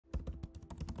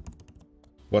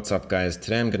What's up guys,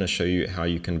 today I'm going to show you how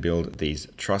you can build these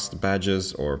trust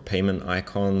badges or payment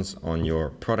icons on your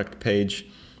product page.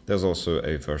 There's also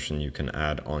a version you can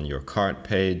add on your cart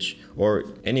page or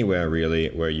anywhere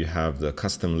really where you have the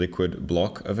custom liquid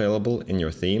block available in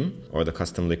your theme or the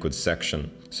custom liquid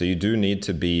section. So you do need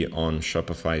to be on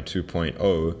Shopify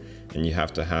 2.0 and you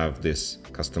have to have this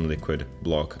custom liquid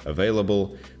block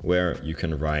available where you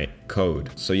can write code.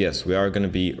 So yes, we are going to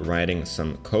be writing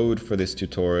some code for this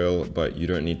tutorial, but you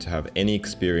don't need to have any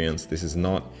experience. This is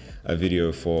not a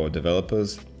video for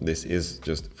developers. This is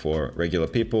just for regular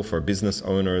people, for business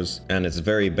owners, and it's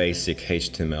very basic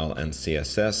HTML and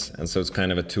CSS. And so it's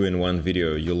kind of a two-in-one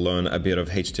video. You'll learn a bit of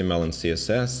HTML and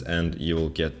CSS and you will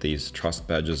get these trust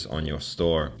badges on your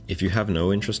store. If you have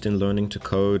no interest in learning to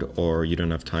code or you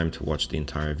don't have time to watch the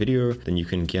entire video, then you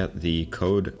can get the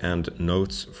code and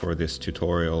notes for this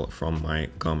tutorial from my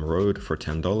Gumroad for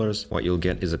 $10. What you'll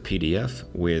get is a PDF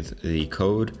with the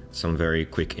code, some very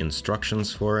quick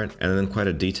instructions for it, and then quite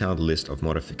a detailed list of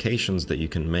modifications that you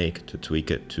can make to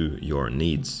tweak it to your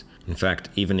needs. In fact,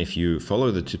 even if you follow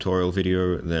the tutorial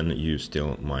video, then you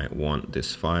still might want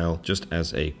this file just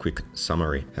as a quick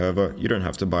summary. However, you don't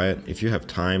have to buy it. If you have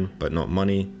time but not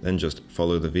money, then just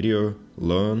follow the video,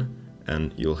 learn,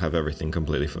 and you'll have everything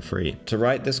completely for free. To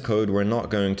write this code, we're not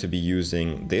going to be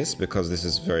using this because this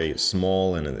is very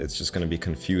small and it's just going to be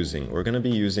confusing. We're going to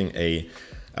be using a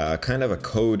kind of a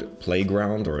code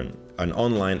playground or an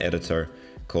online editor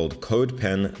called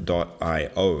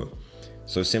codepen.io.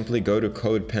 So simply go to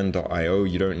codepen.io.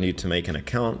 You don't need to make an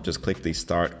account, just click the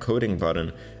start coding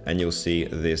button and you'll see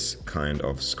this kind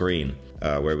of screen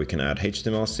where we can add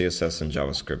HTML, CSS and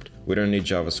JavaScript. We don't need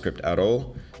JavaScript at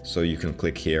all, so you can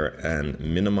click here and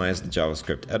minimize the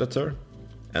JavaScript editor.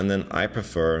 And then I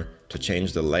prefer to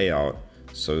change the layout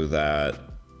so that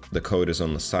the code is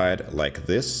on the side like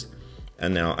this.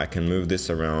 And now I can move this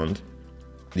around.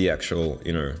 The actual,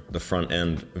 the front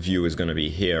end view is going to be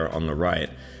here on the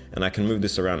right. And I can move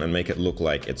this around and make it look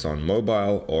like it's on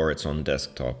mobile or it's on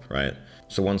desktop, right?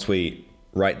 So once we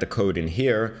write the code in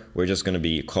here, we're just going to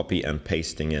be copy and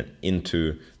pasting it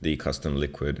into the custom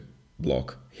liquid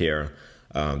block here.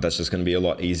 That's just going to be a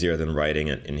lot easier than writing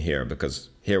it in here because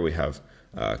here we have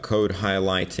code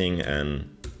highlighting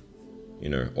and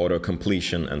auto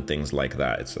completion and things like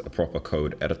that. It's a proper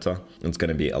code editor. It's going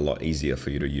to be a lot easier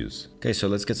for you to use. Okay, so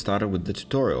let's get started with the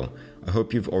tutorial. I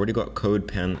hope you've already got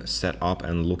CodePen set up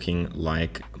and looking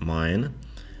like mine.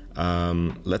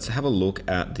 Let's have a look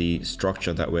at the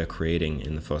structure that we're creating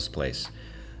in the first place,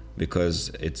 because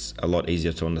it's a lot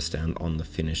easier to understand on the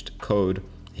finished code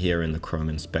here in the Chrome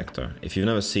Inspector. If you've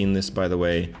never seen this, by the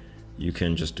way, you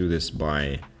can just do this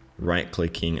by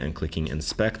right-clicking and clicking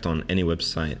inspect on any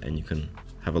website and you can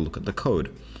have a look at the code.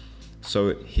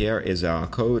 So here is our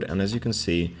code, and as you can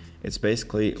see, it's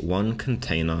basically one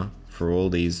container for all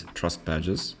these trust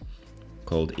badges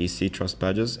called EC trust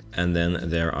badges, and then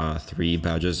there are 3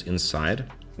 badges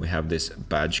inside. We have this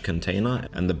badge container,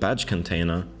 and the badge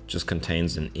container just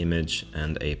contains an image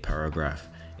and a paragraph.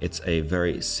 It's a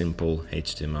very simple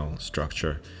HTML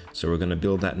structure. So we're going to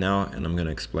build that now, and I'm going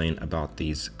to explain about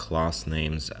these class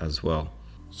names as well.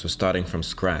 So starting from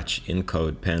scratch in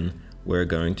CodePen, we're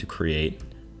going to create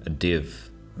a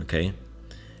div, okay?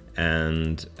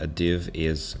 And a div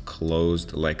is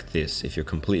closed like this. If you're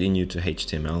completely new to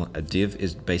HTML, a div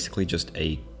is basically just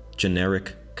a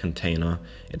generic container.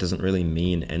 It doesn't really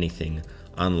mean anything,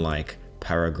 unlike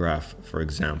paragraph, for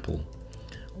example,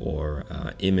 or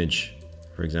image.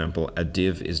 For example, a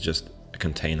div is just a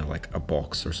container, like a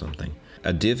box or something.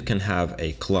 A div can have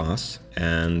a class,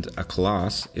 and a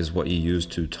class is what you use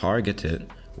to target it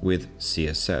with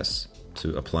CSS,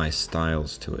 to apply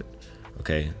styles to it.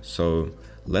 Okay, so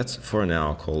let's for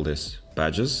now call this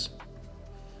badges,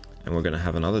 and we're going to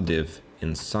have another div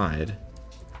inside,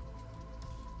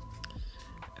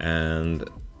 and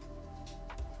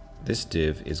this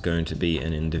div is going to be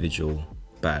an individual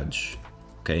badge.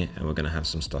 Okay, and we're going to have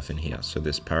some stuff in here. So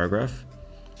this paragraph,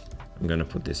 I'm going to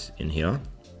put this in here,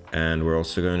 and we're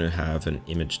also going to have an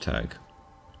image tag.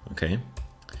 Okay,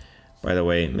 by the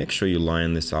way, make sure you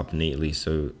line this up neatly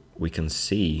so we can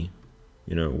see,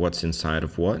 what's inside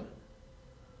of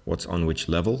what's on which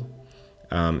level,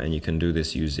 and you can do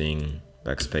this using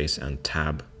backspace and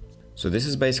tab. So this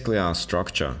is basically our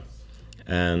structure,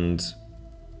 and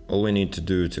all we need to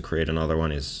do to create another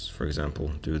one is, for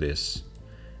example, do this.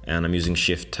 And I'm using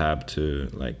Shift Tab to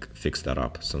fix that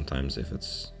up sometimes if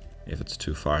it's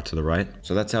too far to the right.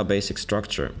 So that's our basic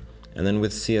structure. And then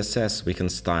with CSS, we can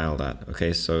style that.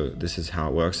 Okay, so this is how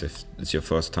it works. If it's your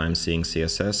first time seeing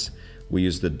CSS, we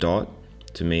use the dot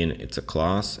to mean it's a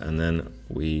class, and then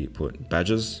we put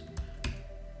badges,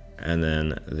 and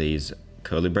then these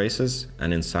curly braces,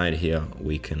 and inside here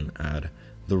we can add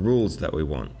the rules that we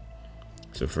want.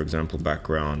 So for example,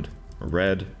 background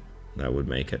red, that would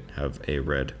make it have a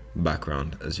red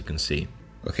background, as you can see.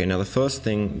 Okay, now the first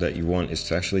thing that you want is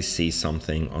to actually see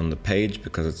something on the page,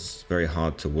 because it's very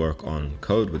hard to work on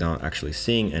code without actually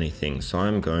seeing anything. So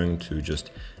I'm going to just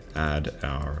add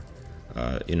our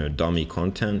dummy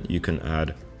content. You can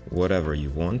add whatever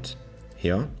you want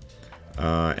here.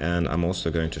 And I'm also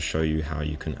going to show you how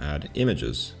you can add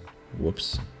images.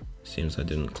 Whoops, seems I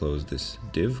didn't close this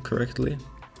div correctly.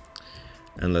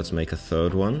 And let's make a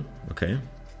third one, okay?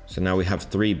 So now we have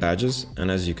 3 badges,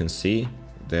 and as you can see,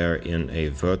 they're in a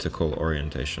vertical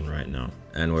orientation right now.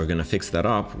 And we're gonna fix that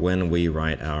up when we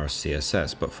write our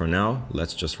CSS. But for now,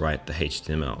 let's just write the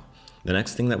HTML. The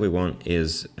next thing that we want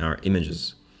is our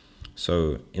images.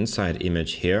 So inside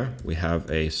image here, we have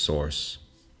a source.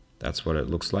 That's what it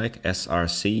looks like,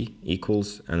 src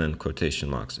equals, and then quotation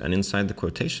marks. And inside the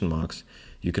quotation marks,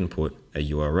 you can put a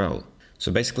URL.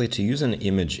 So basically, to use an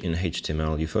image in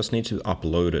HTML, you first need to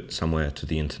upload it somewhere to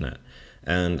the internet.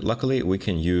 And luckily, we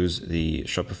can use the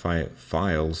Shopify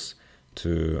files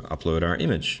to upload our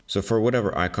image. So for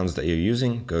whatever icons that you're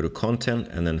using, go to content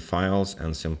and then files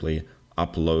and simply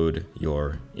upload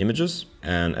your images.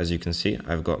 And as you can see,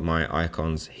 I've got my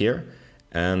icons here.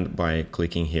 And by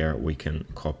clicking here, we can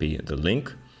copy the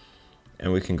link,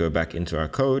 and we can go back into our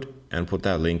code and put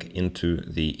that link into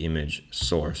the image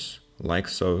source, like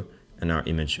so, and our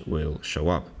image will show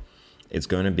up. It's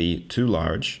going to be too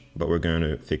large, but we're going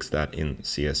to fix that in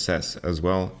CSS as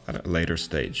well at a later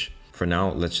stage. For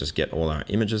now, let's just get all our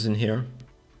images in here.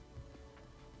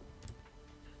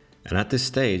 And at this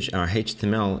stage, our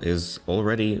HTML is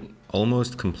already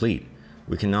almost complete.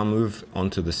 We can now move on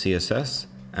to the CSS,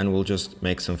 and we'll just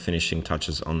make some finishing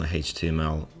touches on the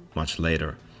HTML much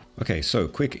later. Okay, so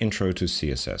quick intro to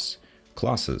CSS.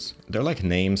 Classes, they're like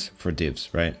names for divs,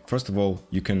 right? First of all,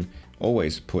 you can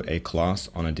always put a class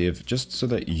on a div just so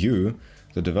that you,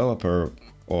 the developer,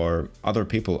 or other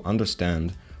people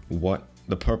understand what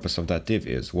the purpose of that div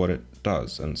is, what it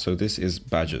does. And so this is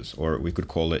badges, or we could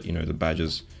call it, the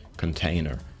badges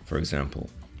container, for example.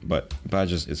 But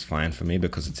badges is fine for me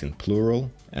because it's in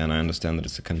plural and I understand that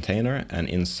it's a container, and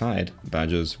inside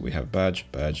badges we have badge,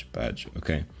 badge, badge.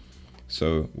 Okay,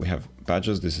 so we have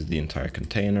badges, this is the entire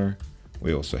container.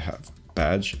 We also have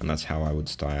badge, and that's how I would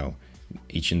style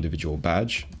each individual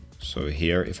badge. So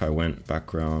here, if I went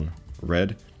background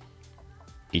red,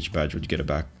 each badge would get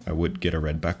a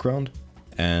red background.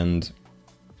 And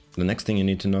the next thing you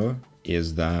need to know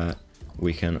is that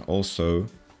we can also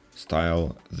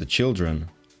style the children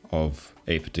of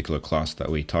a particular class that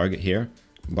we target here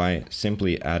by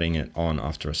simply adding it on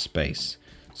after a space.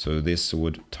 So this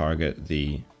would target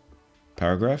the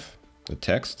paragraph, the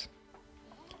text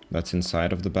that's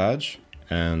inside of the badge,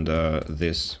 and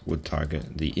this would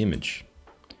target the image.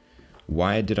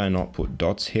 Why did I not put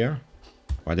dots here?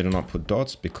 Why did I not put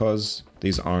dots? Because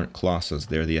these aren't classes,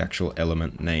 they're the actual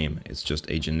element name. It's just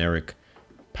a generic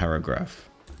paragraph.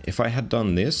 If I had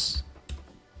done this,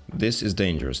 this is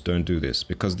dangerous, don't do this,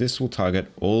 because this will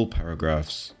target all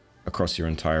paragraphs across your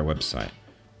entire website,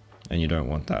 and you don't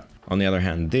want that. On the other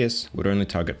hand, this would only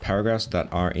target paragraphs that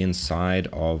are inside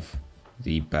of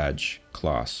the badge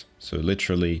class. So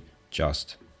literally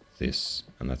just this,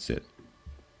 and that's it.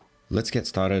 Let's get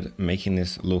started making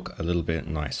this look a little bit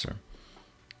nicer.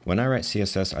 When I write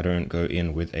CSS, I don't go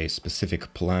in with a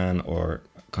specific plan or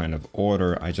kind of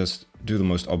order. I just do the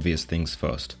most obvious things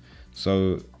first.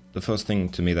 So the first thing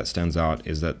to me that stands out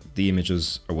is that the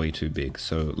images are way too big.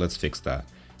 So let's fix that.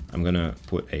 I'm gonna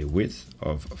put a width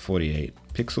of 48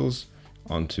 pixels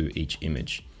onto each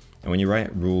image. And when you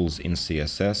write rules in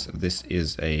CSS, this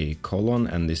is a colon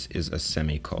and this is a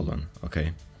semicolon,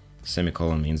 okay?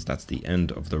 Semicolon means that's the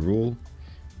end of the rule,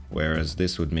 whereas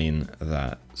this would mean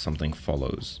that something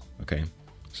follows, okay?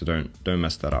 So don't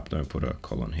mess that up, don't put a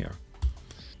colon here.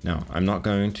 Now, I'm not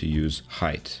going to use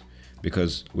height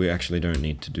because we actually don't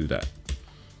need to do that.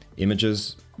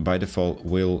 Images by default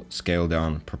will scale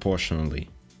down proportionally.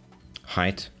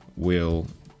 Height will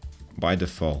by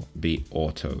default be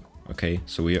auto, okay?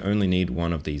 So we only need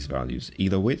one of these values,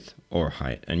 either width or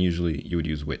height, and usually you would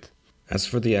use width. As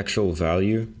for the actual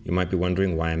value, you might be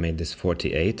wondering why I made this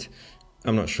 48.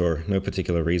 I'm not sure, no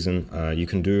particular reason. You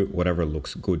can do whatever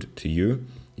looks good to you.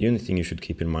 The only thing you should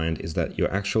keep in mind is that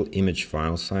your actual image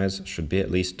file size should be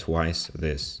at least twice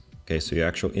this. Okay, so your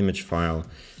actual image file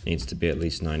needs to be at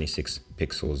least 96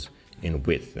 pixels in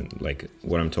width. And like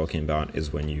what I'm talking about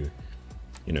is when you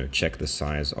check the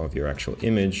size of your actual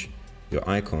image, your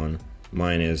icon.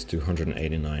 Mine is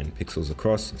 289 pixels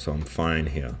across, so I'm fine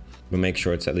here. but make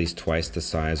sure it's at least twice the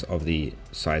size of the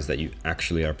size that you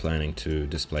actually are planning to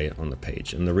display it on the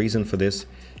page. And the reason for this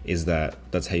is that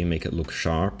that's how you make it look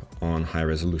sharp on high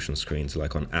resolution screens,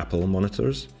 like on Apple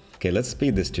monitors. Okay, let's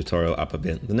speed this tutorial up a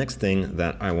bit. The next thing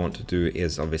that I want to do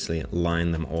is obviously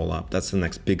line them all up. That's the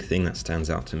next big thing that stands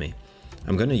out to me.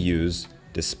 I'm going to use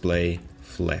display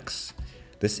flex.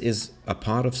 This is a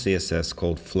part of CSS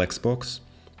called Flexbox,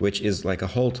 which is like a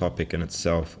whole topic in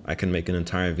itself. I can make an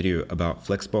entire video about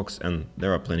Flexbox, and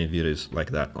there are plenty of videos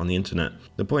like that on the internet.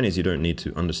 The point is, you don't need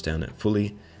to understand it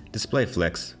fully. Display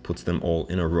flex puts them all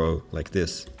in a row like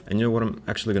this. And you know what I'm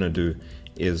actually going to do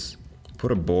is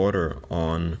put a border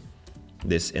on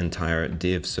this entire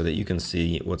div so that you can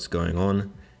see what's going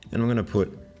on. And I'm going to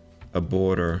put a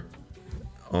border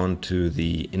onto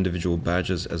the individual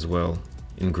badges as well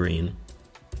in green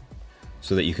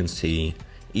so that you can see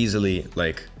easily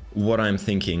like what I'm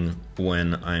thinking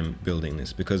when I'm building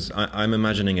this, because I'm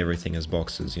imagining everything as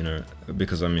boxes, you know,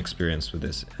 because I'm experienced with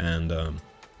this, and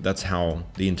that's how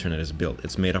the internet is built.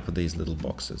 It's made up of these little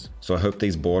boxes. So I hope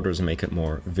these borders make it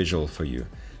more visual for you.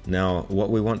 Now, what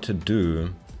we want to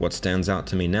do, what stands out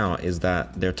to me now is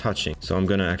that they're touching. So I'm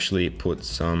going to actually put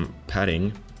some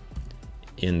padding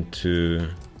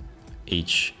into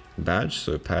each badge.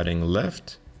 So padding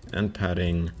left and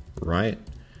padding right,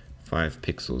 5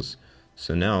 pixels.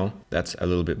 So now that's a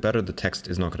little bit better. The text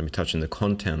is not going to be touching. The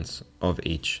contents of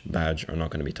each badge are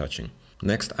not going to be touching.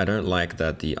 Next, I don't like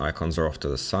that the icons are off to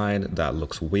the side. That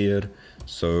looks weird.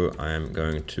 So I'm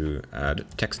going to add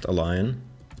text align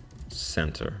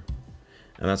center.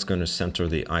 And that's going to center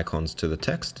the icons to the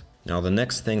text. Now, the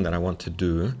next thing that I want to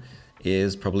do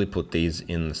is probably put these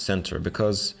in the center,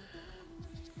 because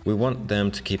we want them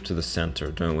to keep to the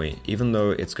center, don't we? Even though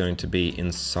it's going to be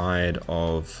inside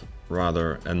of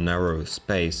rather a narrow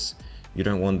space, you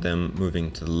don't want them moving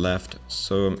to the left.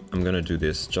 So I'm going to do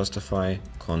this, justify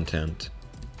content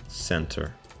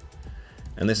center.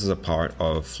 And this is a part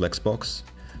of Flexbox.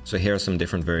 So here are some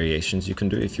different variations you can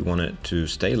do. If you want it to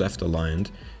stay left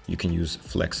aligned, you can use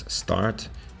flex start.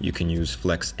 You can use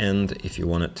flex end if you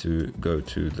want it to go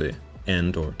to the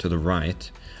end or to the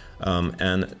right.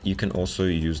 And you can also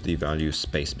use the value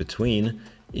space between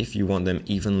if you want them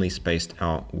evenly spaced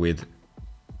out with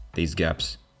these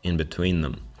gaps in between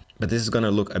them. But this is going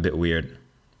to look a bit weird,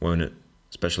 won't it?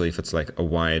 Especially if it's like a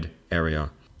wide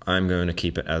area. I'm going to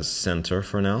keep it as center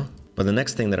for now. But the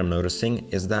next thing that I'm noticing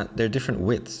is that they're different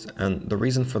widths. And the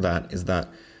reason for that is that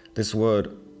this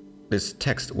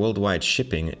text, worldwide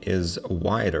shipping, is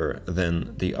wider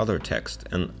than the other text.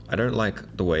 And I don't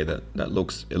like the way that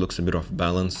looks. It looks a bit off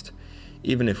balanced.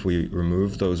 Even if we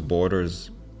remove those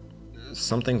borders,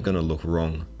 something's going to look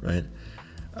wrong, right?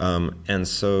 And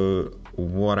so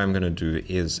what I'm going to do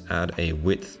is add a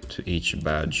width to each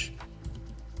badge.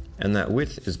 And that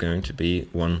width is going to be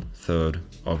 1/3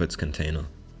 of its container,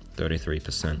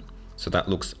 33%. So that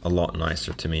looks a lot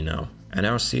nicer to me now. And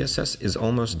our CSS is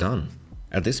almost done.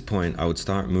 At this point, I would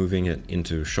start moving it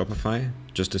into Shopify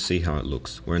just to see how it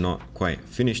looks. We're not quite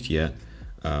finished yet,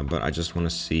 but I just want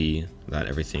to see that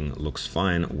everything looks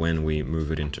fine when we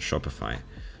move it into Shopify.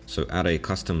 So add a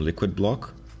custom liquid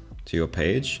block to your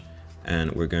page,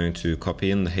 and we're going to copy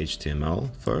in the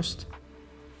HTML first.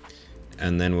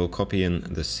 And then we'll copy in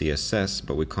the CSS,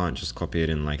 but we can't just copy it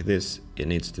in like this. It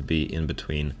needs to be in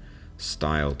between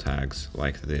style tags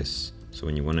like this. So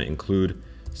when you want to include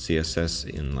CSS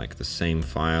in like the same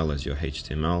file as your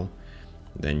HTML,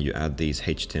 then you add these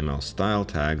HTML style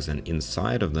tags, and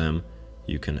inside of them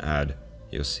you can add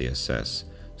your CSS.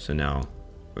 So now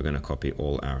we're going to copy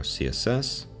all our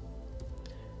CSS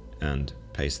and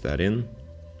paste that in.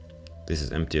 This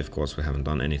is empty, of course. We haven't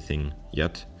done anything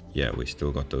yet. Yeah, we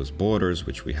still got those borders,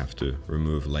 which we have to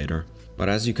remove later. But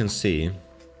as you can see,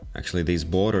 actually these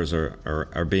borders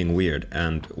are being weird.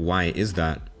 And why is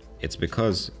that? It's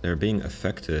because they're being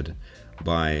affected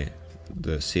by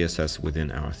the CSS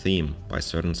within our theme, by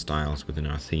certain styles within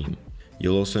our theme.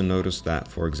 You'll also notice that,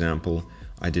 for example,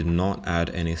 I did not add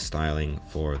any styling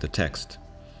for the text.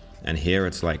 And here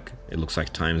it's like, it looks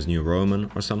like Times New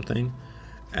Roman or something.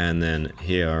 And then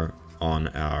here on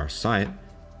our site,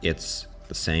 it's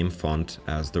the same font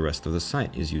as the rest of the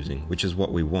site is using, which is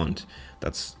what we want.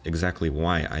 That's exactly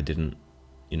why I didn't,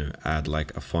 add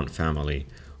like a font family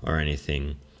or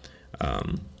anything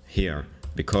here,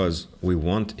 because we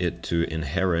want it to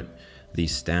inherit the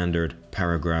standard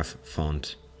paragraph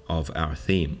font of our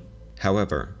theme.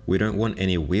 However, we don't want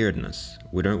any weirdness.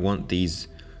 We don't want these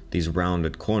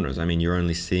rounded corners. I mean, you're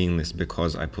only seeing this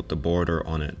because I put the border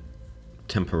on it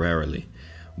temporarily.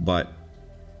 But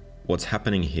what's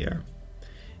happening here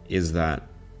is that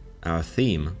our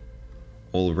theme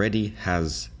already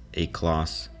has a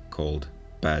class called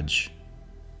badge.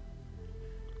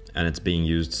 And it's being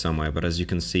used somewhere, but as you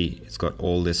can see, it's got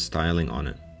all this styling on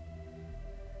it.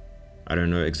 I don't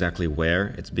know exactly where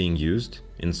it's being used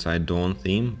inside Dawn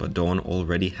theme, but Dawn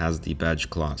already has the badge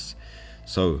class.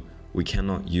 So we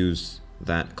cannot use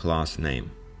that class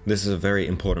name. This is a very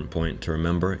important point to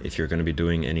remember if you're going to be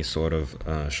doing any sort of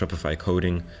Shopify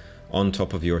coding on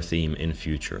top of your theme in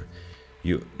future.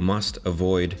 You must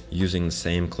avoid using the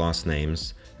same class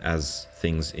names as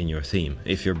things in your theme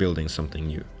if you're building something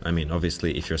new. I mean,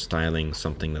 obviously, if you're styling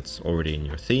something that's already in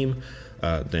your theme,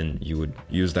 then you would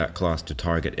use that class to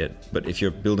target it. But if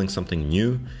you're building something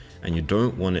new and you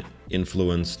don't want it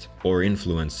influenced or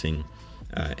influencing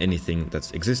anything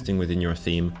that's existing within your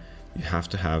theme, you have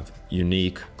to have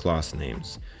unique class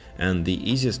names. And the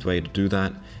easiest way to do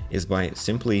that is by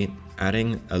simply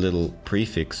adding a little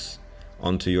prefix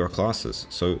onto your classes.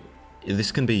 So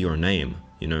this can be your name,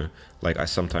 you know, like I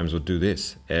sometimes would do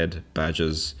this, ed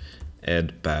badges,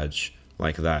 ed badge,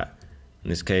 like that. In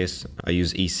this case, I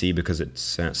use EC because it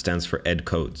stands for ed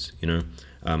codes, you know.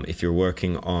 If you're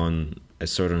working on a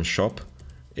certain shop,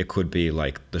 it could be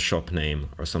like the shop name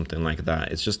or something like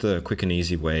that. It's just a quick and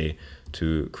easy way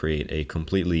to create a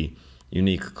completely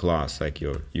unique class. Like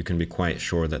you can be quite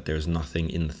sure that there's nothing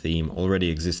in the theme already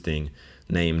existing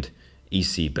named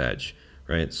EC badge,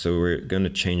 right? So we're going to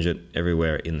change it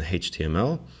everywhere in the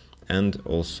HTML and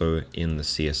also in the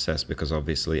CSS, because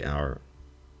obviously our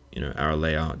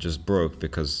layout just broke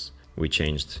because we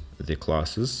changed the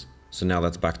classes. So now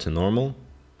that's back to normal.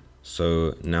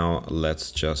 So now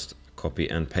let's just copy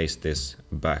and paste this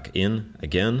back in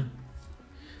again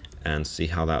and see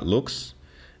how that looks.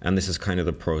 And this is kind of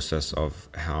the process of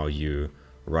how you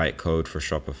write code for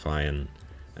Shopify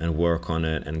and work on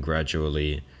it and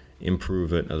gradually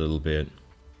improve it a little bit.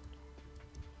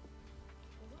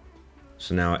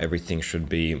 So now everything should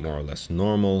be more or less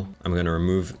normal. I'm going to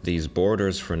remove these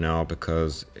borders for now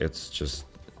because it's just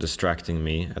distracting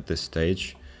me at this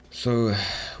stage. So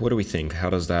what do we think? How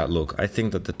does that look? I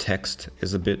think that the text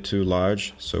is a bit too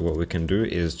large. So what we can do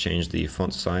is change the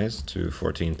font size to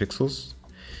 14 pixels.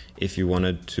 If you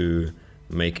wanted to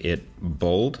make it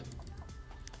bold,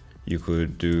 you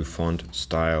could do font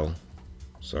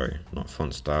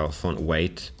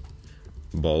weight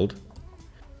bold.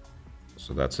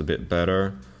 So that's a bit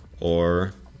better.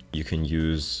 Or you can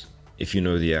use, if you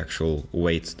know the actual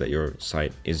weights that your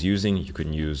site is using, you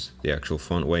can use the actual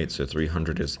font weight. So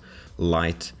 300 is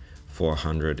light,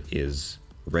 400 is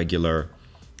regular,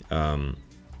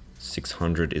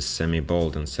 600 is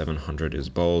semi-bold, and 700 is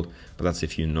bold. But that's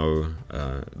if you know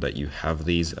that you have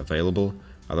these available.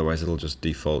 Otherwise, it'll just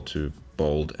default to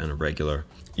bold and regular.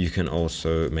 You can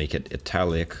also make it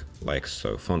italic, like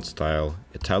so. Font style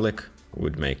italic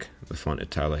would make the font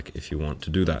italic if you want to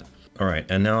do that. All right,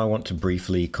 and now I want to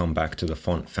briefly come back to the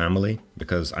font family,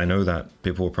 because I know that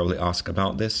people will probably ask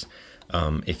about this.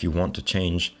 If you want to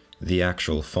change the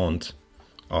actual font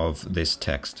of this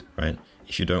text, right?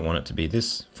 If you don't want it to be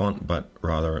this font, but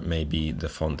rather it may be the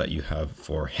font that you have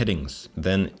for headings,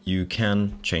 then you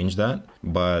can change that,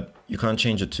 but you can't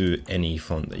change it to any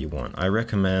font that you want. I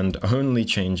recommend only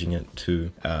changing it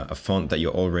to a font that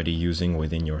you're already using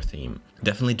within your theme.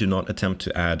 Definitely do not attempt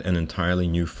to add an entirely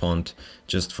new font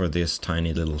just for this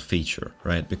tiny little feature,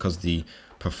 right? Because the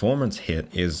performance hit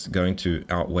is going to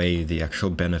outweigh the actual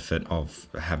benefit of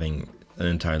having an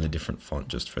entirely different font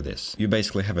just for this. You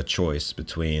basically have a choice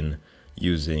between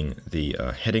using the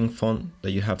heading font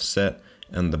that you have set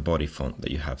and the body font that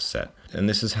you have set. And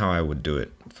this is how I would do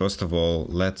it. First of all,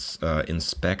 let's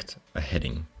inspect a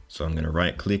heading. So I'm going to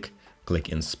right click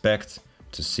inspect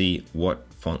to see what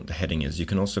font the heading is. You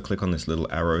can also click on this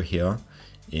little arrow here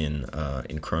in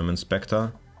Chrome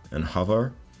Inspector and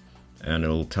hover, and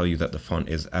it'll tell you that the font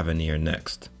is Avenir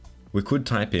Next. We could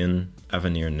type in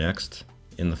Avenir Next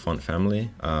in the font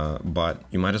family, but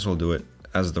you might as well do it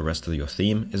as the rest of your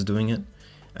theme is doing it,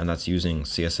 and that's using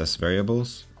CSS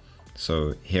variables.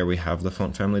 So here we have the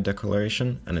font family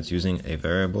declaration, and it's using a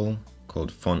variable called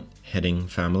font heading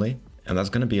family, and that's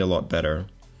going to be a lot better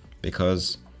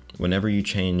because whenever you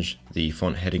change the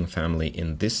font heading family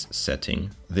in this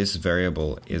setting, this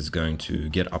variable is going to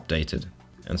get updated.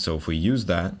 And so if we use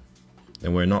that,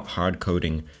 then we're not hard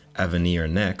coding Avenir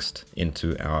Next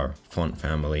into our font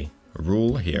family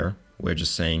rule here. We're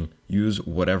just saying use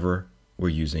whatever we're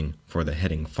using for the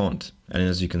heading font. And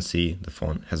as you can see, the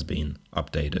font has been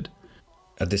updated.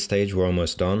 At this stage, we're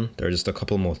almost done. There are just a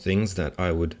couple more things that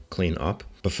I would clean up.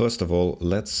 But first of all,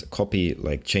 let's copy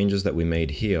like changes that we made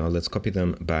here. Let's copy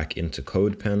them back into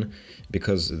CodePen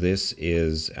because this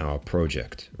is our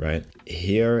project, right?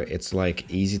 Here, it's like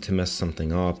easy to mess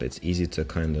something up. It's easy to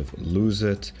kind of lose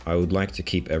it. I would like to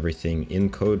keep everything in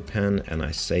CodePen and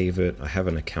I save it. I have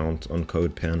an account on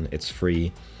CodePen. It's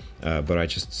free, but I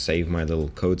just save my little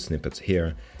code snippets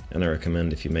here. And I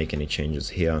recommend if you make any changes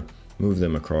here, move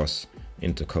them across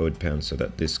into CodePen so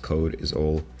that this code is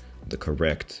all the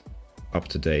correct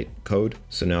up-to-date code.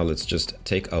 So now let's just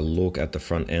take a look at the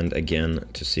front end again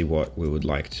to see what we would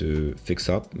like to fix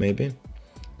up maybe.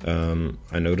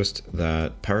 I noticed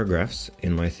that paragraphs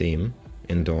in my theme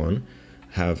in Dawn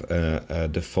have a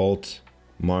default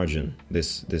margin.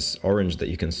 This orange that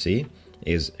you can see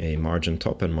is a margin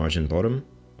top and margin bottom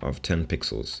of 10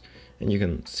 pixels. And you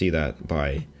can see that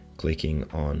by clicking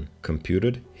on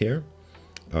computed here.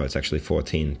 Oh, it's actually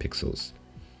 14 pixels.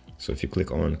 So if you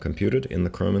click on computed in the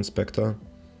Chrome Inspector,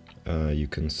 you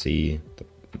can see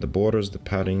the borders, the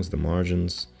paddings, the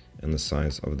margins, and the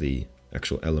size of the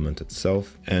actual element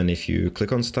itself. And if you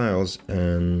click on styles,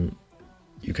 and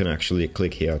you can actually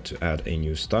click here to add a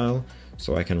new style.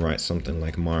 So I can write something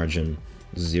like margin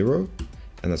 0,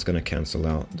 and that's going to cancel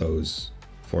out those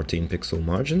 14 pixel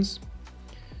margins.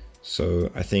 So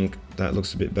I think that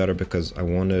looks a bit better because I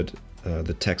wanted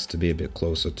the text to be a bit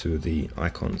closer to the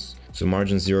icons. So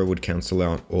margin 0 would cancel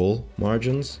out all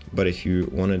margins, but if you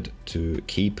wanted to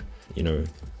keep, you know,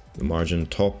 the margin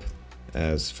top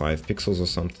as 5 pixels or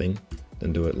something,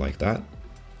 then do it like that.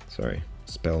 Sorry,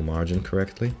 spell margin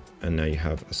correctly. And now you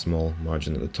have a small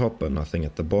margin at the top, but nothing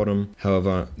at the bottom.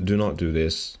 However, do not do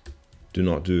this. Do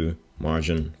not do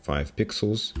margin 5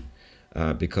 pixels.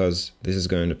 Because this is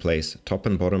going to place top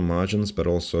and bottom margins, but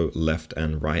also left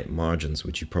and right margins,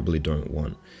 which you probably don't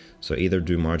want. So either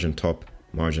do margin top,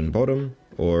 margin bottom,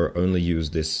 or only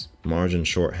use this margin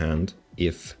shorthand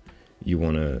if you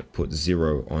want to put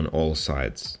 0 on all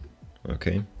sides.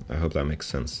 Okay, I hope that makes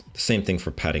sense. The same thing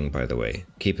for padding, by the way.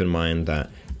 Keep in mind that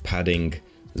padding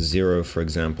 0, for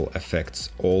example, affects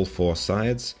all 4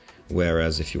 sides,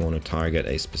 whereas if you want to target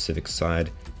a specific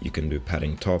side, you can do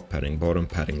padding top, padding bottom,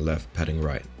 padding left, padding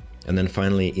right. And then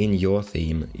finally, in your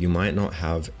theme, you might not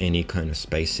have any kind of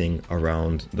spacing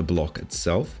around the block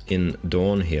itself. In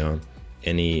Dawn here,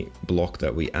 any block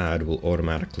that we add will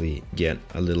automatically get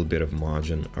a little bit of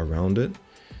margin around it.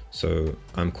 So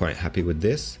I'm quite happy with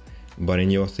this, but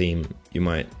in your theme, you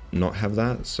might not have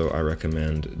that. So I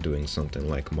recommend doing something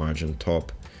like margin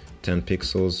top, 10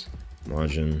 pixels,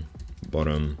 margin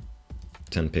bottom,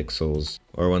 10 pixels.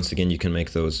 Or once again, you can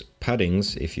make those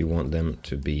paddings if you want them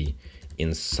to be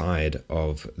inside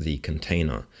of the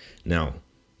container. Now,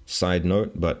 side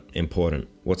note, but important,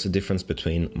 what's the difference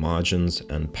between margins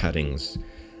and paddings?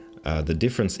 The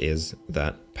difference is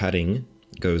that padding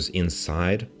goes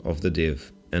inside of the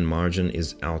div and margin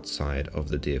is outside of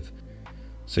the div.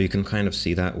 So you can kind of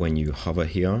see that when you hover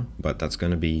here, but that's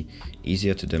going to be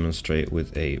easier to demonstrate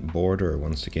with a border.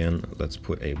 Once again, let's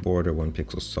put a border 1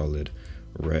 pixel solid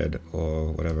red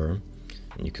or whatever,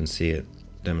 and you can see it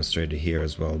demonstrated here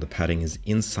as well. The padding is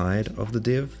inside of the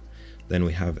div, then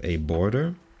we have a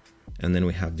border, and then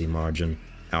we have the margin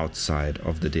outside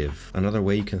of the div. Another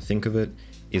way you can think of it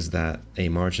is that a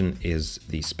margin is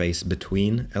the space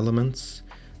between elements,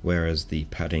 whereas the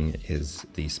padding is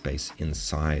the space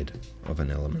inside of an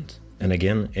element. And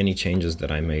again, any changes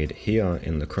that I made here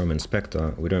in the Chrome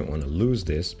Inspector, we don't want to lose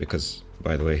this because,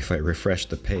 by the way, if I refresh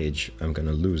the page, I'm going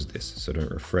to lose this. So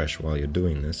don't refresh while you're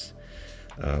doing this.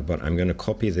 But I'm going to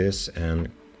copy this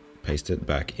and paste it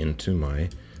back into my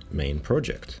main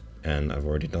project. And I've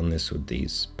already done this with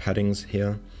these paddings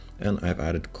here. And I've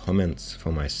added comments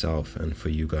for myself and for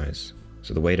you guys.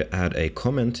 So the way to add a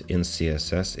comment in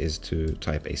CSS is to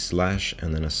type a slash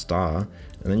and then a star.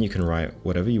 And then you can write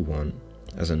whatever you want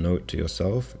as a note to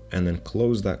yourself, and then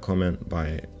close that comment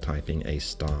by typing a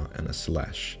star and a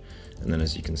slash. And then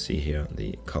as you can see here,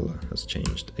 the color has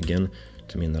changed again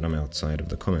to mean that I'm outside of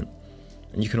the comment.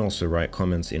 And you can also write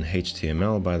comments in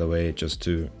HTML, by the way, just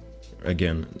to,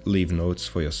 again, leave notes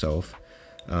for yourself.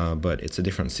 But it's a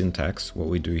different syntax. What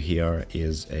we do here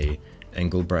is a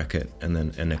angle bracket and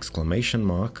then an exclamation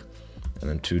mark and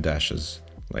then 2 dashes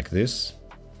like this.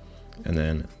 And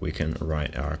then we can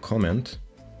write our comment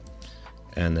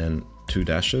and then 2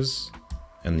 dashes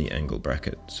and the angle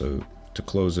bracket. So to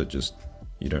close it, just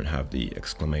you don't have the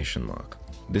exclamation mark.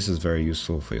 This is very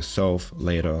useful for yourself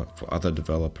later, for other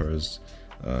developers.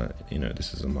 You know,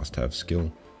 this is a must-have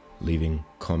skill, leaving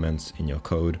comments in your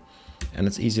code. And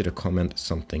it's easy to comment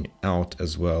something out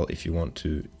as well if you want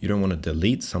to. You don't want to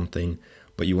delete something,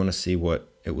 but you want to see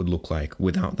what it would look like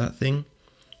without that thing,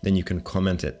 then you can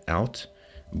comment it out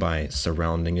by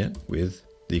surrounding it with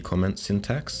the comment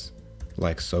syntax,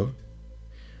 like so.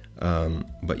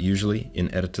 But usually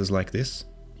in editors like this,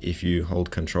 if you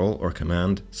hold Control or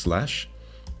Command /,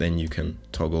 then you can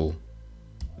toggle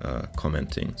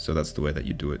commenting. So that's the way that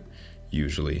you do it.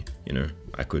 Usually, you know,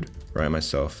 I could write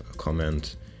myself a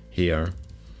comment here,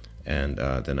 and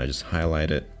then I just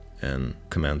highlight it and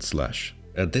Command /.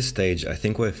 At this stage, I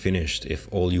think we're finished if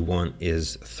all you want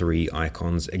is 3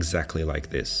 icons exactly like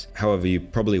this. However, you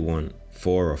probably want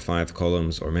 4 or 5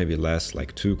 columns, or maybe less,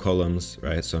 like 2 columns,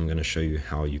 right? So I'm going to show you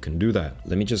how you can do that.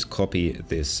 Let me just copy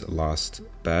this last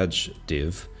badge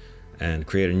div and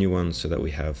create a new one so that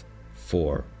we have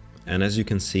 4. And as you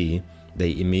can see,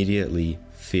 they immediately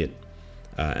fit.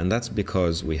 And that's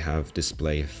because we have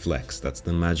display flex. That's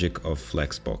the magic of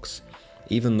Flexbox.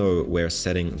 Even though we're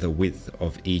setting the width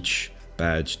of each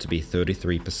badge to be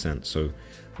 33%, so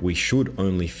we should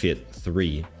only fit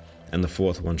 3, and the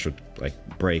 4th one should like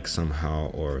break somehow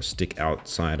or stick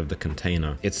outside of the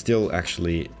container, it's still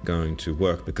actually going to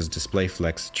work because display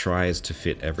flex tries to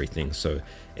fit everything. So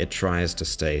it tries to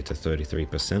stay to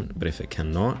 33%, but if it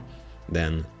cannot,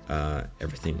 then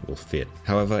everything will fit.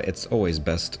 However, it's always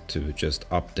best to just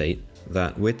update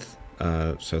that width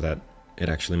so that it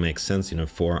actually makes sense. You know,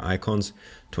 4 icons,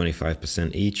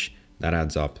 25% each, that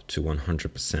adds up to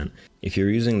 100%. If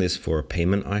you're using this for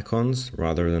payment icons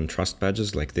rather than trust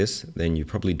badges like this, then you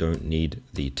probably don't need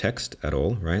the text at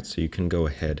all, right? So you can go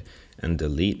ahead and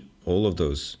delete all of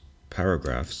those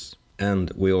paragraphs.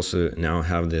 And we also now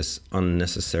have this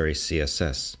unnecessary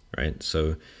CSS, right?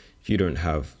 So if you don't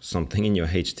have something in your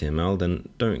HTML, then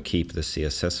don't keep the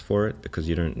CSS for it because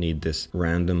you don't need this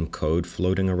random code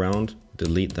floating around.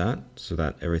 Delete that so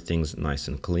that everything's nice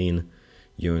and clean.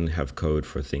 You only have code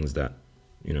for things that,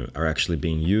 you know, are actually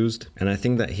being used. And I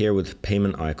think that here with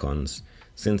payment icons,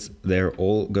 since they're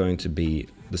all going to be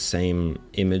the same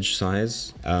image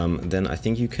size, then I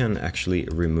think you can actually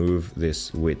remove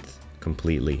this width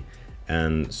completely.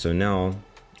 And so now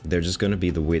they're just going to be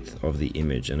the width of the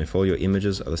image. And if all your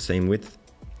images are the same width,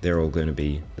 they're all going to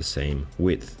be the same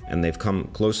width. And they've come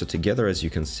closer together, as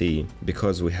you can see,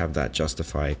 because we have that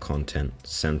justify content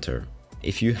center.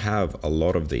 If you have a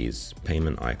lot of these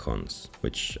payment icons,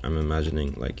 which I'm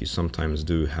imagining like you sometimes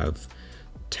do have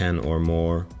 10 or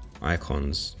more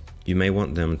icons, you may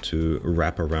want them to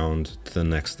wrap around to the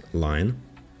next line.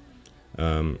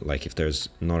 Like if there's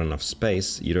not enough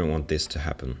space, you don't want this to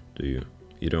happen, do you?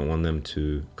 You don't want them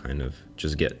to kind of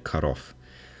just get cut off.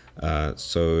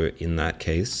 So in that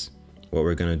case, what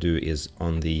we're going to do is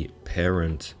on the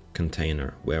parent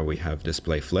container where we have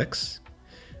display flex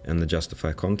and the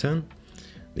justify content,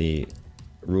 the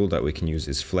rule that we can use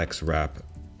is flex wrap.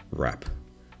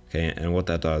 Okay, and what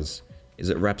that does is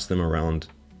it wraps them around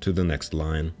to the next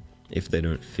line if they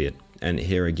don't fit. And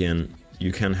here again,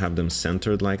 you can have them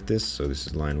centered like this. So this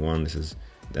is line 1,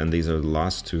 then these are the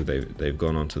last 2, they've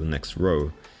gone on to the next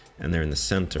row and they're in the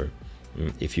center.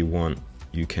 If you want,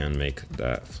 you can make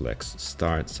that flex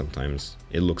start. Sometimes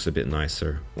it looks a bit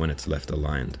nicer when it's left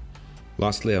aligned.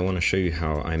 Lastly, I want to show you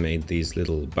how I made these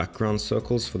little background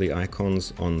circles for the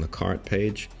icons on the cart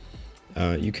page.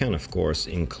 You can, of course,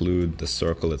 include the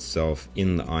circle itself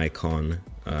in the icon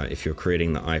if you're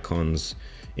creating the icons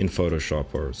in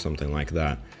Photoshop or something like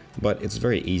that. But it's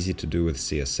very easy to do with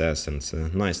CSS, and it's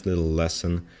a nice little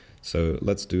lesson. So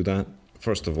let's do that.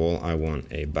 First of all, I want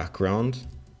a background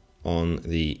on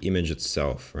the image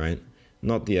itself, right?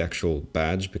 Not the actual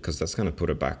badge, because that's going to put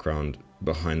a background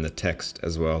behind the text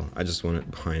as well. I just want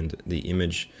it behind the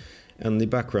image, and the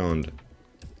background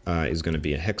is going to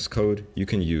be a hex code. You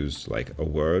can use like a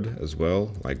word as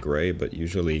well, like gray, but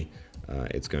usually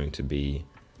it's going to be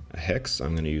a hex.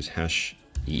 I'm going to use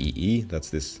 #EEE. That's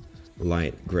this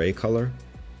light gray color.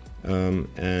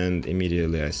 And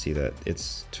immediately I see that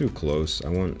it's too close. I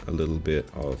want a little bit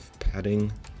of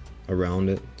padding around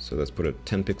it. So let's put a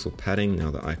 10 pixel padding. Now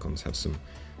the icons have some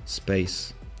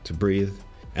space to breathe.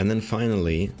 And then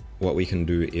finally, what we can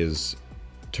do is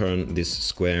turn this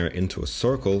square into a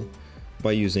circle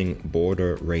by using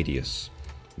border radius.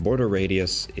 Border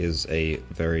radius is a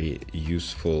very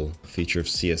useful feature of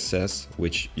CSS,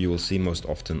 which you will see most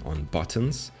often on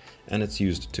buttons, and it's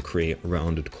used to create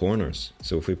rounded corners.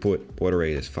 So if we put border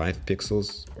radius 5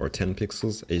 pixels or 10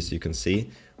 pixels, as you can see,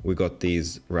 we got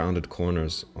these rounded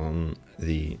corners on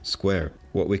the square.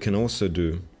 What we can also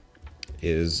do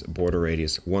is border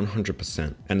radius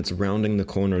 100%, and it's rounding the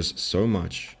corners so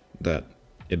much that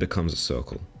it becomes a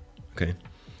circle. Okay,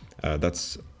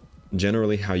 that's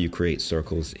generally how you create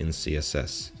circles in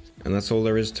CSS, and that's all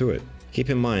there is to it. Keep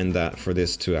in mind that for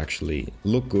this to actually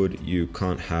look good, you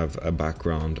can't have a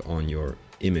background on your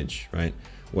image, right?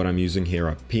 What I'm using here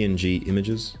are PNG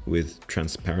images with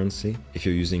transparency. If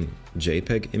you're using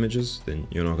JPEG images, then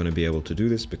you're not going to be able to do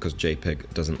this because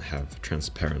JPEG doesn't have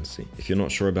transparency. If you're not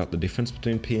sure about the difference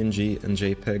between PNG and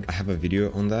JPEG, I have a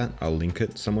video on that. I'll link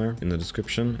it somewhere in the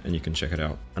description and you can check it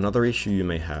out. Another issue you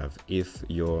may have if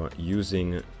you're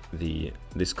using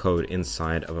this code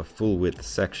inside of a full width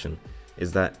section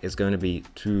is that it's going to be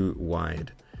too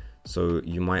wide. So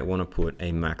you might want to put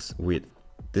a max width.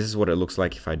 This is what it looks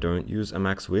like if I don't use a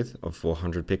max width of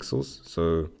 400 pixels.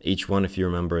 So each one, if you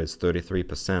remember, is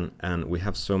 33%, and we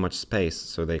have so much space,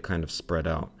 so they kind of spread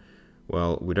out.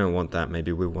 Well, we don't want that.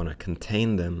 Maybe we want to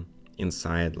contain them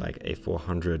inside like a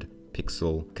 400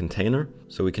 pixel container.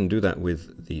 So we can do that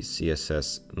with the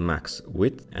CSS max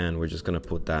width, and we're just going to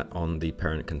put that on the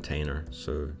parent container.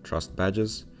 So trust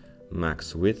badges,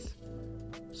 max width,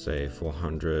 say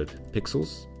 400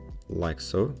 pixels, like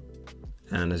so.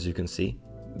 And as you can see,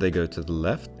 they go to the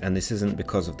left, and this isn't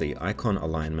because of the icon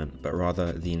alignment, but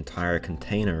rather the entire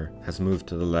container has moved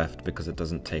to the left because it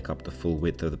doesn't take up the full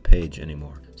width of the page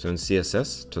anymore. So in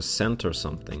CSS, to center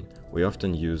something, we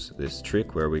often use this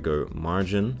trick where we go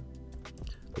margin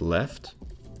left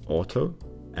auto,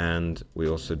 and we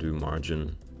also do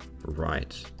margin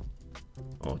right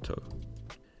auto.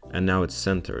 And now it's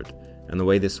centered. And the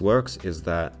way this works is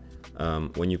that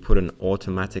when you put an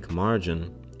automatic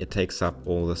margin, it takes up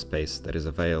all the space that is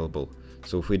available.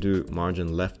 So if we do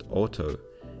margin left auto,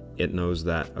 it knows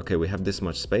that, okay, we have this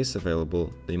much space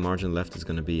available, the margin left is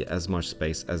going to be as much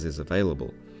space as is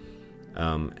available.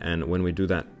 And when we do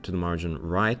that to the margin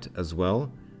right as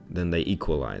well, then they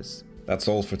equalize. That's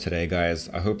all for today, guys.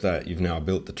 I hope that you've now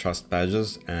built the trust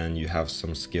badges and you have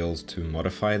some skills to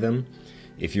modify them.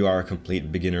 If you are a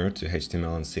complete beginner to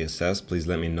HTML and CSS, please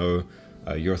let me know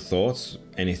your thoughts,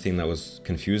 anything that was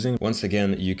confusing. Once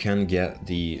again, you can get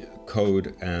the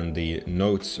code and the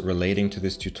notes relating to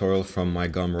this tutorial from my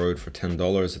Gumroad for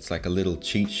 $10. It's like a little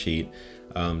cheat sheet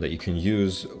that you can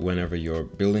use whenever you're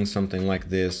building something like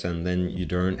this, and then you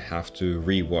don't have to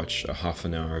re-watch a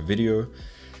half-an-hour video.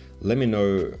 Let me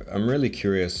know, I'm really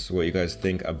curious what you guys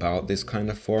think about this kind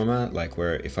of format, like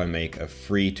where if I make a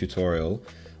free tutorial,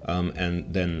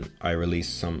 and then I release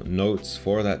some notes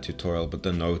for that tutorial, but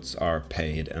the notes are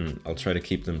paid, and I'll try to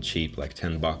keep them cheap, like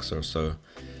 10 bucks or so.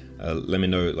 Let me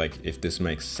know like if this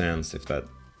makes sense, if that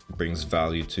brings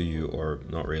value to you or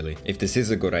not really. If this is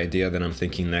a good idea, then I'm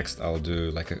thinking next I'll do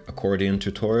like an accordion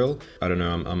tutorial. I don't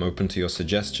know, I'm open to your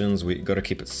suggestions. We gotta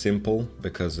keep it simple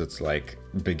because it's like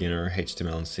beginner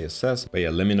HTML and CSS. But yeah,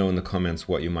 let me know in the comments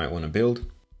what you might want to build.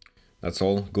 That's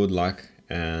all, good luck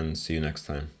and see you next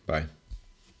time. Bye.